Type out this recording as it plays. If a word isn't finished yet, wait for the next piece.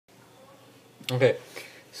Okay,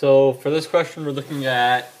 so for this question we're looking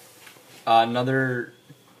at another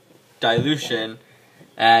dilution,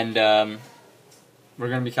 and we're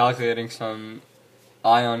going to be calculating some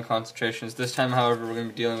ion concentrations. This time, however, we're going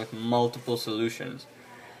to be dealing with multiple solutions.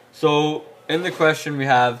 So in the question we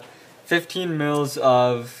have 15 mils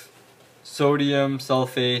of sodium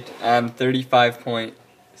sulfate and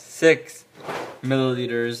 35.6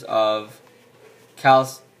 milliliters of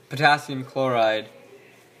potassium chloride,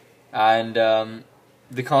 and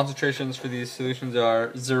the concentrations for these solutions are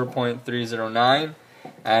 0.309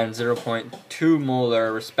 and 0.2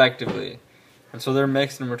 molar respectively. And so they're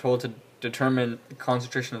mixed, and we're told to determine the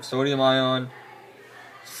concentration of sodium ion,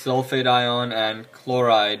 sulfate ion, and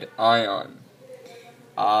chloride ion.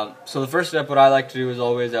 So the first step, what I like to do is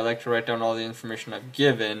always, I like to write down all the information I've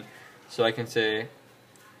given, so I can say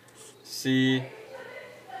C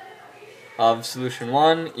of solution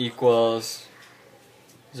 1 equals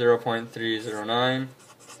 0.309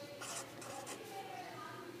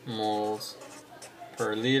 moles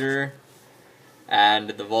per liter,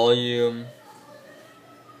 and the volume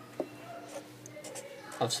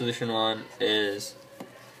of solution 1 is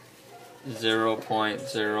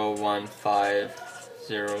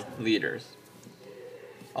 0.0150 liters.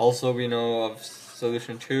 Also, we know of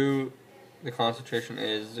solution 2, the concentration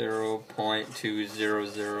is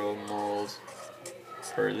 0.200 moles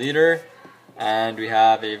per liter, and we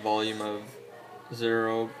have a volume of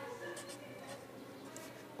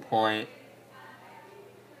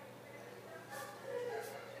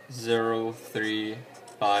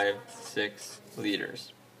 0.0356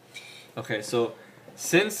 liters. Okay, so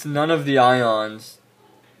since none of the ions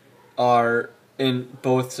are in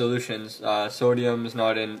both solutions, sodium's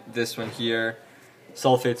not in this one here,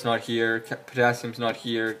 sulfate's not here, potassium's not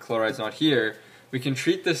here, chloride's not here, we can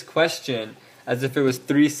treat this question as if it was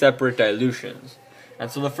 3 separate dilutions.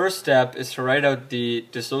 And so the first step is to write out the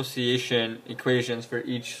dissociation equations for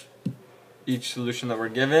each solution that we're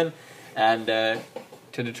given, and to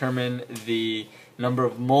determine the number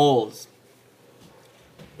of moles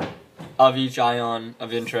of each ion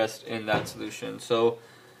of interest in that solution. So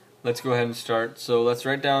let's go ahead and start. So let's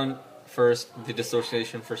write down first the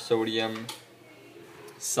dissociation for sodium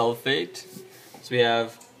sulfate. So we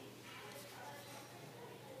have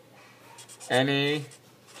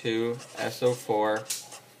Na2SO4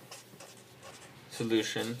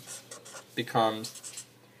 solution becomes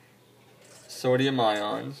sodium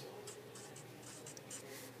ions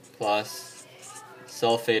plus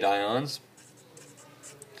sulfate ions.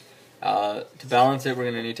 To balance it, we're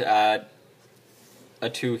going to need to add a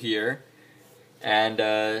 2 here, and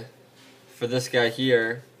for this guy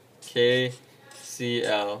here,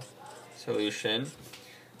 KCl solution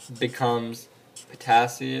becomes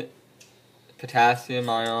potassium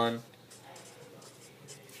ion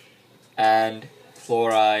and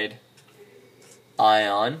chloride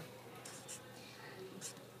ion.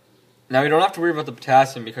 Now we don't have to worry about the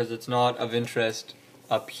potassium because it's not of interest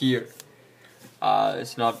up here.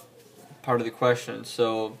 It's not part of the question,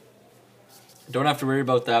 so don't have to worry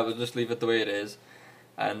about that. We'll just leave it the way it is.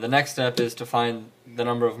 And the next step is to find the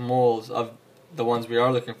number of moles of the ones we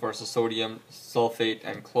are looking for, so sodium, sulfate,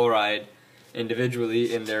 and chloride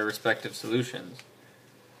individually in their respective solutions.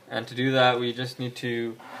 And to do that, we just need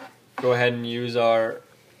to go ahead and use our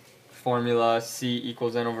formula C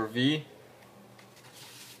equals N over V.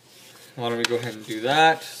 Why don't we go ahead and do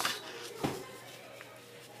that?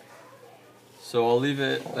 So I'll leave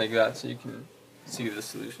it like that so you can see the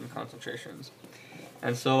solution concentrations.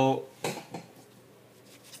 And so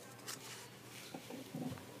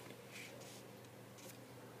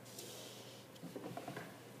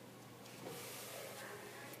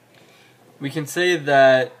we can say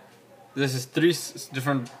that this is 3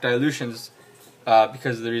 different dilutions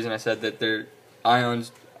because of the reason I said that their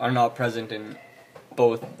ions are not present in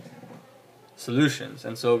both solutions.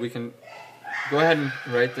 And so we can go ahead and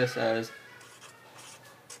write this as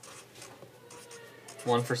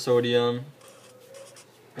 1 for sodium,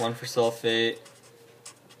 1 for sulfate,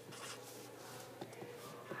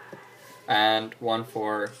 and 1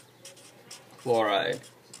 for chloride.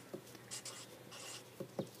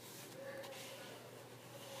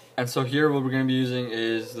 And so here what we're going to be using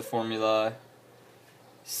is the formula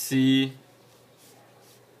C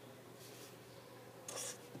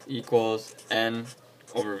equals N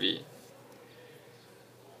over V.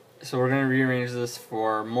 So we're going to rearrange this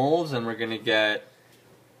for moles, and we're going to get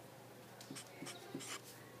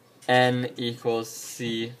N equals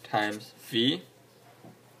C times V.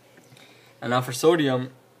 And now for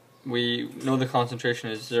sodium, we know the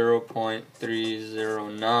concentration is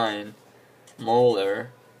 0.309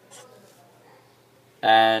 molar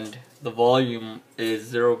and the volume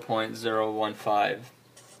is 0.015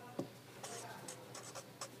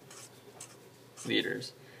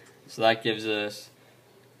 liters. So that gives us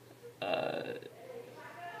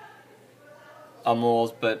a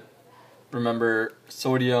moles, but remember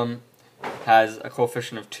sodium has a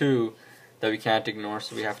coefficient of 2 that we can't ignore,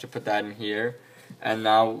 so we have to put that in here. And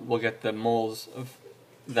now we'll get the moles of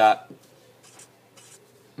that,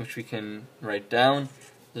 which we can write down,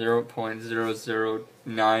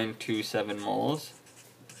 0.00927 moles.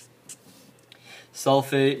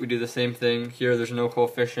 Sulfate, we do the same thing. Here there's no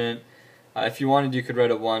coefficient. If you wanted, you could write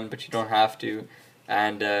a 1, but you don't have to.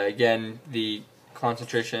 And again, the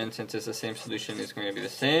concentration, since it's the same solution, is going to be the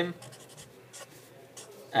same.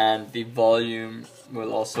 And the volume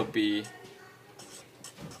will also be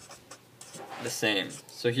the same.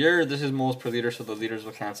 So here, this is moles per liter, so the liters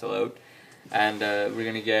will cancel out. And we're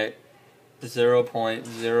going to get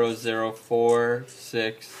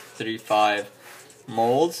 0.004635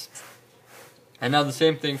 moles. And now the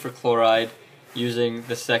same thing for chloride, using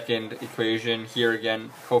the second equation. Here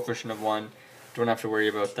again, coefficient of 1. Don't have to worry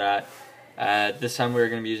about that. This time we're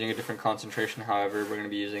going to be using a different concentration, however, we're going to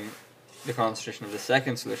be using the concentration of the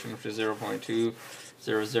second solution, which is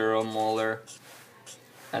 0.200 molar,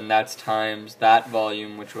 and that's times that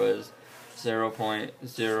volume, which was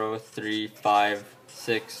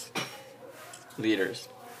 0.0356 liters.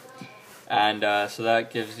 And so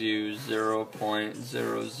that gives you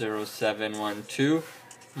 0.00712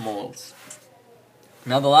 moles.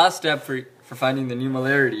 Now the last step for finding the new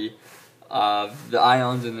molarity of the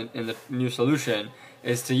ions in the new solution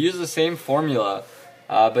is to use the same formula,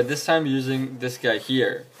 but this time using this guy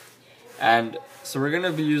here. And so we're going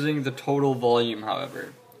to be using the total volume,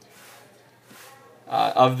 however,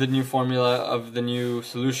 of the new formula of the new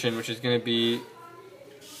solution, which is going to be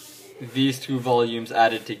these two volumes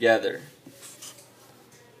added together.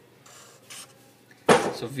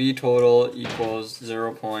 So V total equals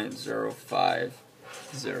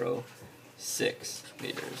 0.0506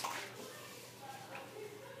 liters.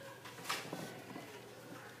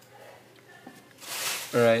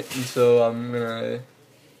 Alright, and so I'm gonna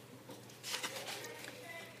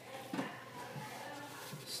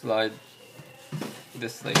slide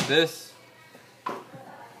this like this,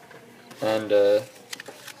 and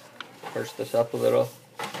push this up a little.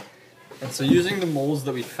 And so using the moles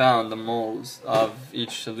that we found, the moles of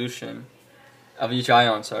each solution, of each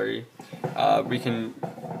ion, sorry, we can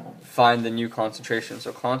find the new concentration.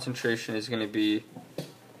 So concentration is going to be,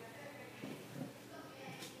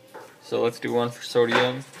 so let's do one for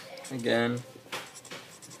sodium again,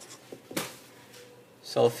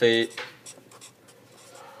 sulfate,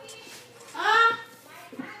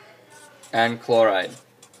 and chloride.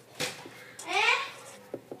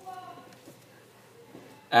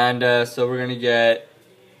 And so we're going to get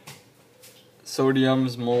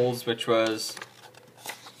sodium's moles, which was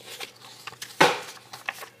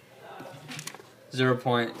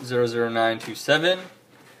 0.00927,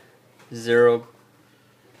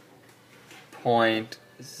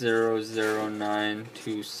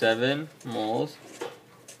 0.00927 moles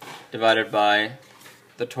divided by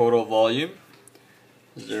the total volume,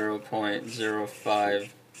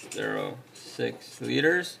 0.0506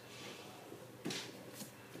 liters.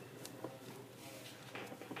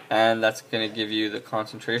 And that's going to give you the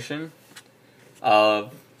concentration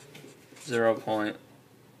of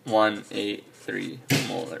 0.183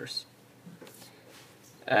 molars.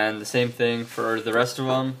 And the same thing for the rest of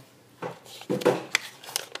them.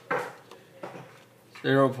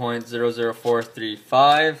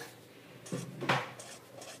 0.00435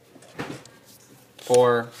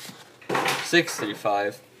 for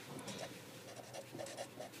 635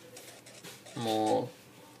 mole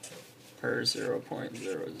per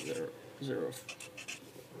 0.000.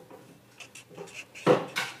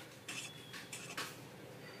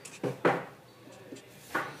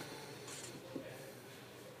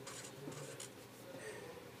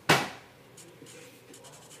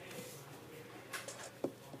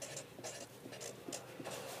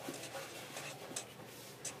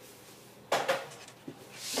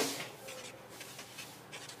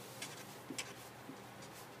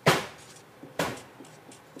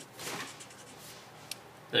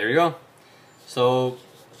 There you go. So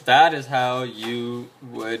that is how you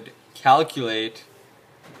would calculate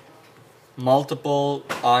multiple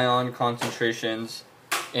ion concentrations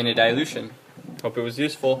in a dilution. Hope it was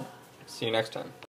useful. See you next time.